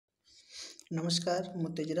नमस्कार मु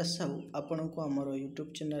तेजराज साहू आपण को आमर यूट्यूब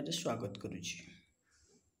चैनल रे स्वागत करुच्ची।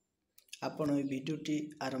 आपण ये वीडियोटी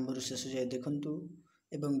आरंभ शेष जाए देखंतु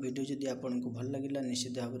एवं वीडियो जदि आपन को भल लगिला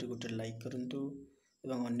निश्चित भाव में गोटे लाइक करंतु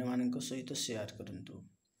एवं अन्य मानक सहित शेयर करंतु।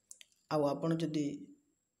 आउ आपण जदि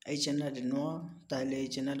ए चैनल रे नुआ ताहले ए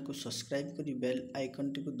चैनल को सब्सक्राइब करी बेल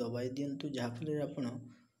आइकन टी को दबाई दियंतु जहाँ फल आपण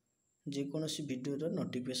जे कोनोसी वीडियो रो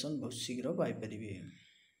नोटिफिकेशन बहुत शीघ्र पाई परिबे।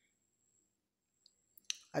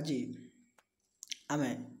 आज आमे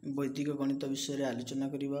वैदिक गणित विषय रे आलोचना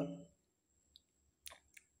करिबा।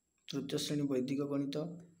 तृतीय श्रेणी वैदिक गणित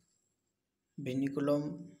विनिकुलम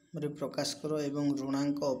रे प्रकाश कर एवं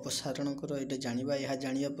ऋणांक अपसारण कर एटा जानिबा। यह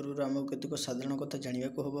जानिया पूर्व आम केतक साधारण कथा जानिबा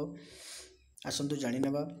को हबो। आसंतु जानि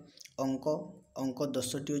नेबा। अंक अंक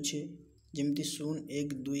 10 टी अछि जेमति 0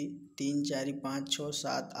 1 2 3 4 5 6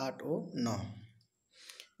 7 8 और 9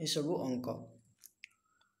 ए सब अंक।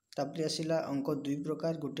 तापर आसिला अंक दुई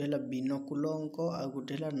प्रकार, गोटे है विनकुल अंक आ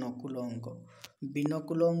गोटे है नकुल अंक।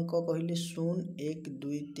 विनकुल अंक कहले 0 1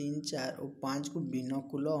 2 3 4 और 5 को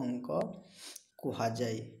विनकुल अंक कहा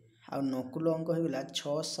जाए। आ नकुल अंक होगला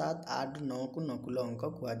 6 7 8 9 को नकुल अंक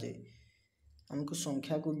कहा जाए। हमको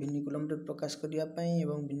संख्या को विनिकुलम रे प्रकाश करिया पई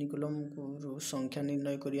एवं विनिकुलम को संख्या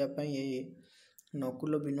निर्णय करिया पई ए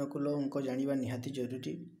नकुल विनकुल अंक जानिबा निहाती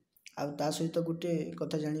जरूरी। आ ता सहित गोटे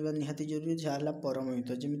कथा जानिबा निहाती जरूरी जाला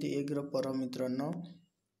परमित्र। जेमिति 1 रो परमित्र 9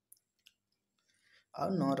 आ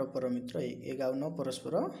 9 रो परमित्र 1 आ 9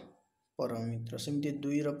 परस्पर परमित्र। सेमिति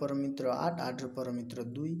 2 रो परमित्र 8 8 रो परमित्र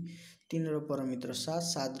 2 3 रो परमित्र 7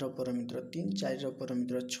 7 रो परमित्र 3 4 रो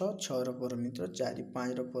परमित्र 6 6 रो परमित्र 4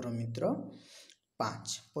 5 रो परमित्र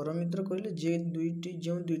 5। परमित्र कहले जे दुईटी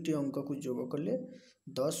जो दुईटी अंक को जोग कले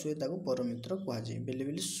 10 हुए ताको परमित्र कहा जाए। बेले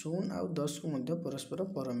बेले 0 और 10 को मध्य परस्पर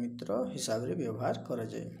परमित्र हिसाब रे व्यवहार करा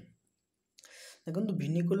जाए। देखंतु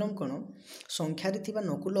विनिकुलम कोन संख्या रे थिबा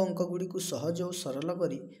नकुल अंक गुडी को सहज और सरल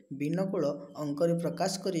करी विनकुल अंक रे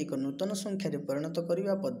प्रकाश करी एक नूतन संख्या रे परिणत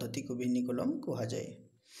करिवा पद्धति को विनिकुलम कहा जाए।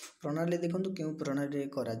 प्रणाली देखंतु केउ प्रणाली रे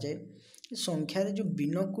करा जाए। संख्या रे जो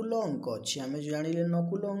विनकुल अंक अछि आमे जानिले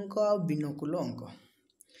नकुल अंक आ विनकुल अंक।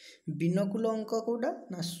 विनकुल अंक कोडा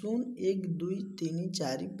ना 0 1 2 3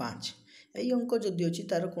 4 5 ए अंक जदि अछि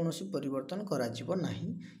तार कोनोसी परिवर्तन करा जिवो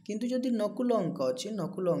नाही। किंतु जदि नकुल अंक अछि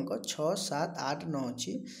नकुल अंक 6 7 8 9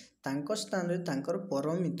 अछि तांको स्थान रे तांकर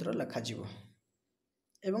परमित्र लिखा जिवो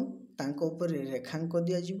एवं तांको ऊपर रेखांक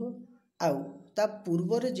दिया जिवो। आउ ता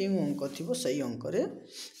पूर्व रे जे अंक थिबो सही अंक रे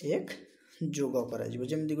एक जोग करा जिवो।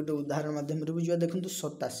 जेमति गोटे उदाहरण माध्यम रे बुझिबा। देखंतु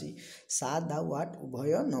 87 7 आ 8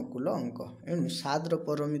 उभय नकुल अंक। एनु 7 रो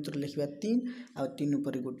परमित्र लिखिबा 3 आ 3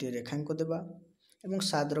 ऊपर गोटे रेखांक देबा एवं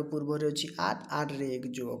 7 रो पूर्व रे अछि 8 8 रे एक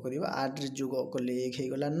जोग करिबा। 8 रे जोग कले 1 हे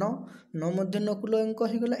गला 9 9 मध्ये नकुल अंक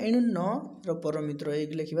हे गला। एनु 9 रो परमित्र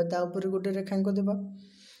 1 लिखिबा ता ऊपर गोटे रेखांक देबा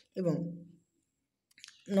एवं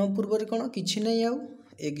 9 पूर्व रे कोन किछि नै आउ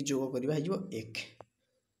 1 जोग करिबा हे जिवो 1।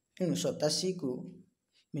 एनु 87 को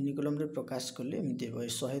विनिकुलम रे प्रकाश कले एमिति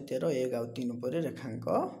 113 1 आ 3 ऊपर रेखांक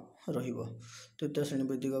रहिबो। तृतीय श्रेणी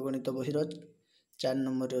वैदिक गणित बहिर 4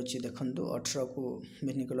 नंबर रे अछि। देखंतु 18 को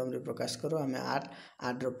विनिकुलम रे प्रकाश करो। आमे 8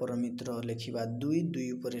 8 रो परमित्र लिखिबा 2 2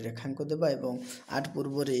 ऊपर रेखांक देबा एवं 8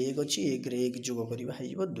 पूर्व रे 1 अछि 1 रे 1 जोग करिबा हे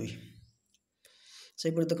जिवो 2।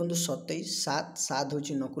 सेहि पर देखंतु 27 7 7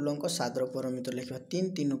 होछि नकुल अंक 7 रो परमित्र लिखिबा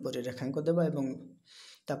 3 3 ऊपर रेखांक देबा एवं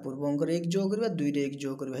ता पूर्व अंक रे 1 जोग करिबा 2 रे 1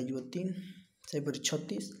 जोग करिबा हे जिवो 3। सेहि पर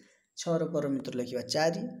 36 6 रो परमित्र लिखिबा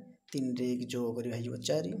 4 3 रे 1 जोग करिबा हे जिवो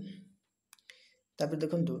 4। तापर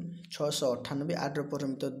देखंतु 698 8 रो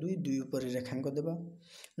परमित्र 2 2 ऊपर रेखांक देबा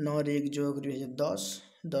 9 रे 1 जोग करिबा हे 10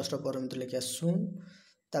 10 रो परमित्र लिखिबा 0।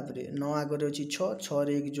 तापर 9 आगे अछि 6 6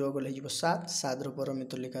 रे 1 जोग कले हे जिवो 7 7 रो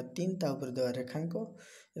परमित्र लिखा 3 ता ऊपर देबा रेखांक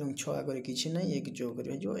एवं 6 आगे किछि नै 1 जोग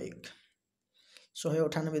करिबा हे जिवो 1।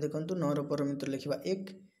 198 देखंतु 9 रो परमित्र लिखिबा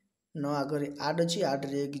 1 9 आगे 8 अछि 8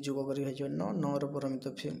 रे 1 जोग करिबा हे जिवो 9 9 रो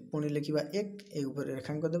परमित्र पुणी लिखिबा 1 1 ऊपर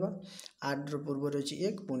रेखांक देबा 8 रो पूर्व रे अछि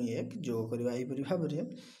 1 पुणी 1 जोग करिबा एहि परि भाव रे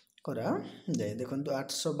करा जाय। देखंतु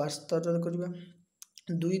 872 करिबा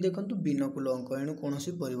 2 देखंतु विनकुल अंक। एनु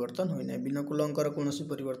कोनोसी परिवर्तन होय नै। विनकुल अंक रो कोनोसी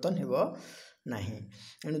परिवर्तन हेबो नाही।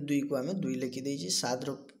 एनु 2 को आमे 2 लिखि देछि। 7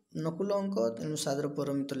 रो नकुल अंक एनु 7 रो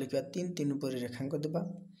परमित्र लिखिबा 3 3 ऊपर रेखांक देबा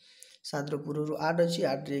 7 रो पूर्व रो 8 अछि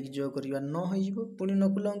 8 रे 1 जोग करिबा 9 होय जिवो पुणी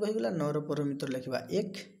नकुल अंक हे गला 9 रो परमित्र लिखिबा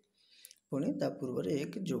 1 पुणी ता पूर्व रे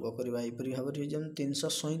 1 जोग करिबा एहि परि भाव रे। जेम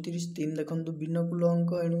 337 3 देखंतु विनकुल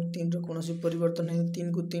अंक एनु 3 रो कोनोसी परिवर्तन नै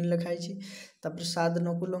 3 को 3 लिखाइ छि। तापर 7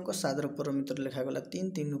 नकुल अंक 7 रो परमित्र लिखा गला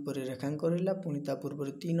 3 3 ऊपर रेखांक रहिला पुणी ता पूर्व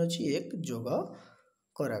रे 3 अछि 1 जोग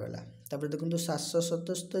करा गला। तापर देखंतु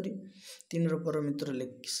 777 3 रो परमित्र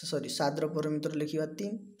 7 रो परमित्र लिखिबा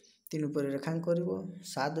 3 तीन उपर रेखांक करिवो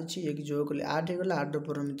 7 अछि 1 जोग कले 8 हे गला 8 रो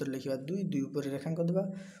परमित्र लिखिबा 2 2 उपर रेखांक देबा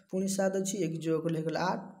पुनी 7 अछि 1 जोग कले हे गला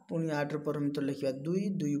 8 पुनी 8 रो परमित्र लिखिबा 2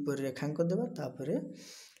 2 उपर रेखांक देबा तापरे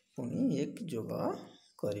पुनी 1 जोग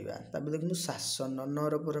करिबा तापर देखु 7 9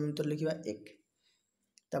 रो परमित्र लिखिबा 1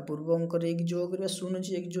 ता पूर्व अंक रे 1 जोग करिबा 0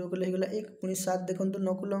 अछि 1 जोग कले हे गला 1 पुनी 7 देखंतु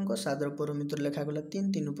नकुल अंक 7 रो परमित्र लेखा गला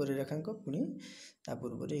 3 3 उपर रेखांक पुनी ता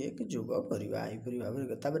पूर्व रे 1 जोग करिबा एई परि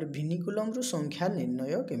भाबरे तापर भिनिकुलम रो संख्या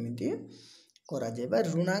निर्णय केमिति करा जाय बा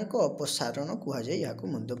ऋणांक अपसारण कुहा जाय याको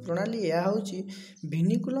मध्य प्रणाली या होची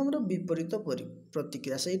भिनिकुलम रो विपरीत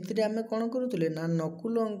प्रतिक्रिया सेइतरे हमें कोन करूतले ना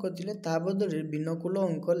नकुल अंक थिले ता बदले बिनकुल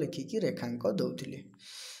अंक लिखि कि रेखांक दउथिले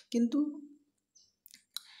किंतु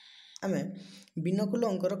हमें बिनकुल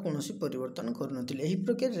अंकर कोनोसी परिवर्तन करू नथिले एही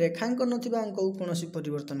प्रकार रेखांक नथिबा अंक को कोनोसी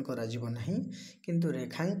परिवर्तन करा जिवो नाही किंतु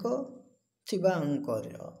रेखांक थिबा अंकर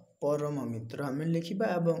परम मित्र हमें लिखिबा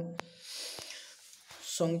एवं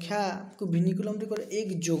संख्या को भिनिकुलम रे कर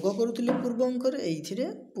एक जोग करूथिले पूर्व अंक रे एथिरे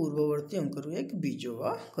पूर्ववर्ती अंक रो एक विजोग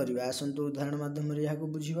करबा आसंतु उदाहरण माध्यम रे याको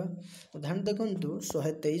बुझिबा उदाहरण देखंतु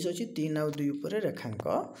 123 अछि 3 आ 2 ऊपर रेखांक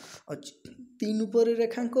अछि 3 ऊपर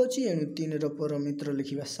रेखांक अछि एनु 3 रो परमित्र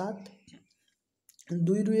लिखिबा 7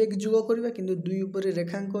 2 रु 1 जोग करबा किंतु 2 ऊपर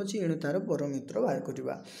रेखांक अछि एनु तार परमित्र बाहर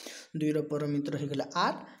करबा 2 रो परमित्र हे गेला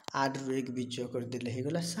 8 8 रु 1 विजोग कर देले हे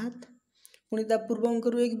गेला 7 पुनी ता पूर्व अंक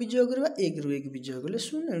रु 1 विजोग करबा 1 रु 1 विजोग कले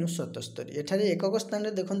 0 एनु 77 एठारे एकक स्थान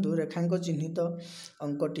रे देखंतु रेखांक चिह्नित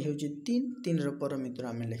अंकटी हेउची 3 3 रो परमित्र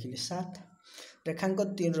आमे लिखिले 7 रेखांक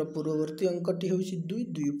 3 रो पूर्ववर्ती अंकटी हेउची 2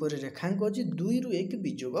 2 ऊपर रेखांक अछि 2 रु 1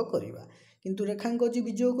 विजोग करबा किंतु रेखांक अछि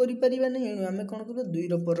विजोग करि परिबा नै एनु आमे कोन करबा 2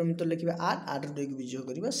 रो परमित्र लिखिबा 8 8 रु 1 विजोग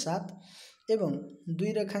करबा 7 एवं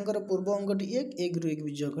 2 रेखांकर पूर्व अंकटी 1 1 रु 1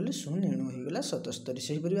 विजोग कले 0 एनु हे गेला 77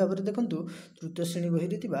 सही परि भाबरे देखंतु तृतीय श्रेणी बहि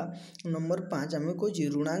दितिबा नंबर 5 आमे कोची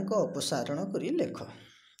ऋणांक अपसारण करी लेख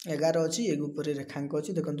 11 अछि 1 ऊपर रेखांक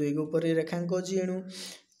अछि देखंतु 1 ऊपर रेखांक अछि एनु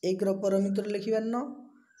 1 रो परमित्र लिखिबा 9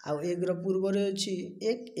 आ 1 रो पूर्व रे अछि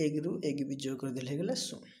 1 1 रु 1 विजोग कर देले गेला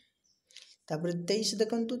 0 तापर 23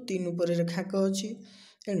 देखंतु 3 ऊपर रेखांक अछि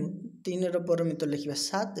एनु 3 रो परमित्र लिखिबा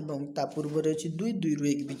 7 एवं ता पूर्व रे अछि 2 2 रु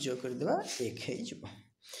 1 विजोग कर देबा 1 हे जिवो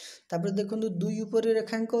तापर देखंतु 2 ऊपर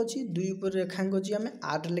रेखांक अछि 2 ऊपर रेखांक अछि हमें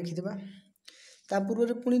 8 लिखि देबा ता पूर्व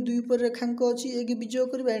रे पुनी 2 ऊपर रेखांक अछि 1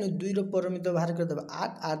 विजोग करबा एनु 2 रो परमित्र बाहर कर देबा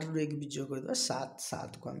 8 8 रु 1 विजोग कर देबा 7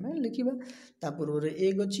 7 को हमें लिखिबा ता पूर्व रे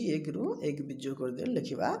 1 अछि 1 रु 1 विजोग कर दे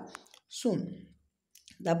लिखिबा 0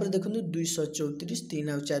 तापर देखंतु 234 3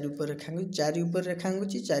 आ 4 ऊपर रेखांक 4 ऊपर रेखांक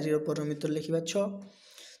अछि 4 रो परमित्र लिखिबा 6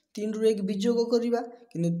 3 रु 1 विजोग करिबा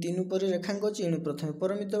किंतु 3 ऊपर रेखांक अछि एनु प्रथम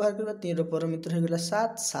परमित्र बाहर करबा 3 रो परमित्र हे गेला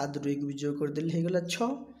 7 7 रु 1 विजोग कर देले हे गेला 6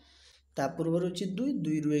 ता पूर्व रे अछि 2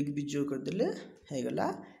 2 रु 1 विजोग कर देले हे गेला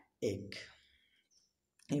 1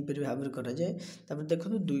 एई परि भाबरे करा जाय तापर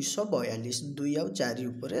देखंतु 242 2 आ 4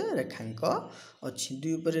 ऊपर रेखांक अछि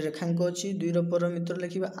 2 ऊपर रेखांक अछि 2 रो परमित्र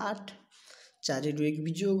लिखिबा 8 4 रु 1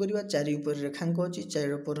 विजोग करबा 4 ऊपर रेखांक अछि 4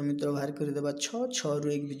 रो परमित्र बाहर कर देबा 6 6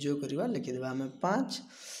 रु 1 विजोग करबा लिखि देबा हमें 5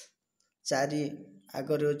 4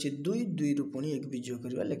 आगर अछि 2 2 रु पुनी 1 विजोग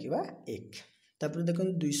करबा लिखिबा 1 तापर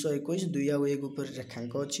देखंतु 221 2 आ 1 ऊपर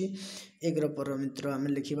रेखांक अछि 1 रो परमित्र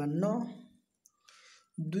हमें लिखिबा 9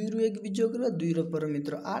 2 रु 1 विजोग करबा 2 रो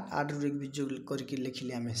परमित्र 8 8 रु 1 विजोग करके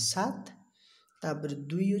लिखिले हमें 7 तापर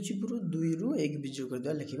 2 अछि पुरो 2 रु 1 विजोग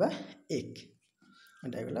करबा लिखिबा 1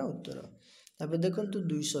 एटा गला उत्तर तापर देखंतु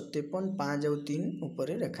 253 5 आ 3 ऊपर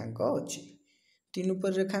रेखांक अछि 3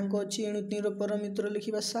 ऊपर रेखांक अछि एनु 3 रो परमित्र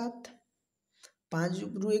लिखिबा 7 5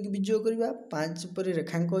 रु 1 विजोग करबा 5 ऊपर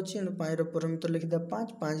रेखांक अछि एनु 5 रो परमित्र लिखिदा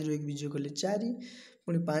 5 5 रु 1 विजोग कले 4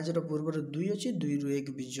 पुनी 5 रो पूर्व रो 2 अछि 2 रु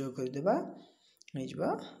 1 विजोग कर देबा नै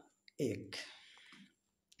जबा 1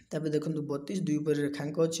 तबे देखंतु 32 2 ऊपर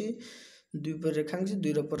रेखांक अछि 2 ऊपर रेखांक अछि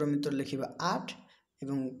 2 रो परमित्र लिखिबा 8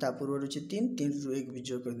 एवं ता पूर्व रो अछि 3 3 रु 1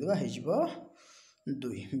 विजोग कर देबा हे जिवो 2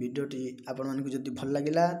 वीडियोटी आपण मानकु जदि भल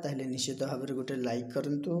लागिला ताहले निश्चित भाबरे गोटे लाइक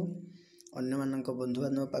करंतु अन्य मानक बंधु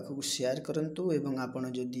बांधव पाखकु शेयर करंतु एवं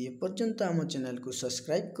आपण जदि ए पर्यंत हम चैनल को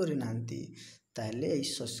सब्सक्राइब करि नांती ताहले ए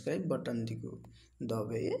सब्सक्राइब बटन दी को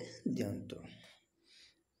दबे दियंतु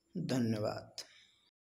धन्यवाद।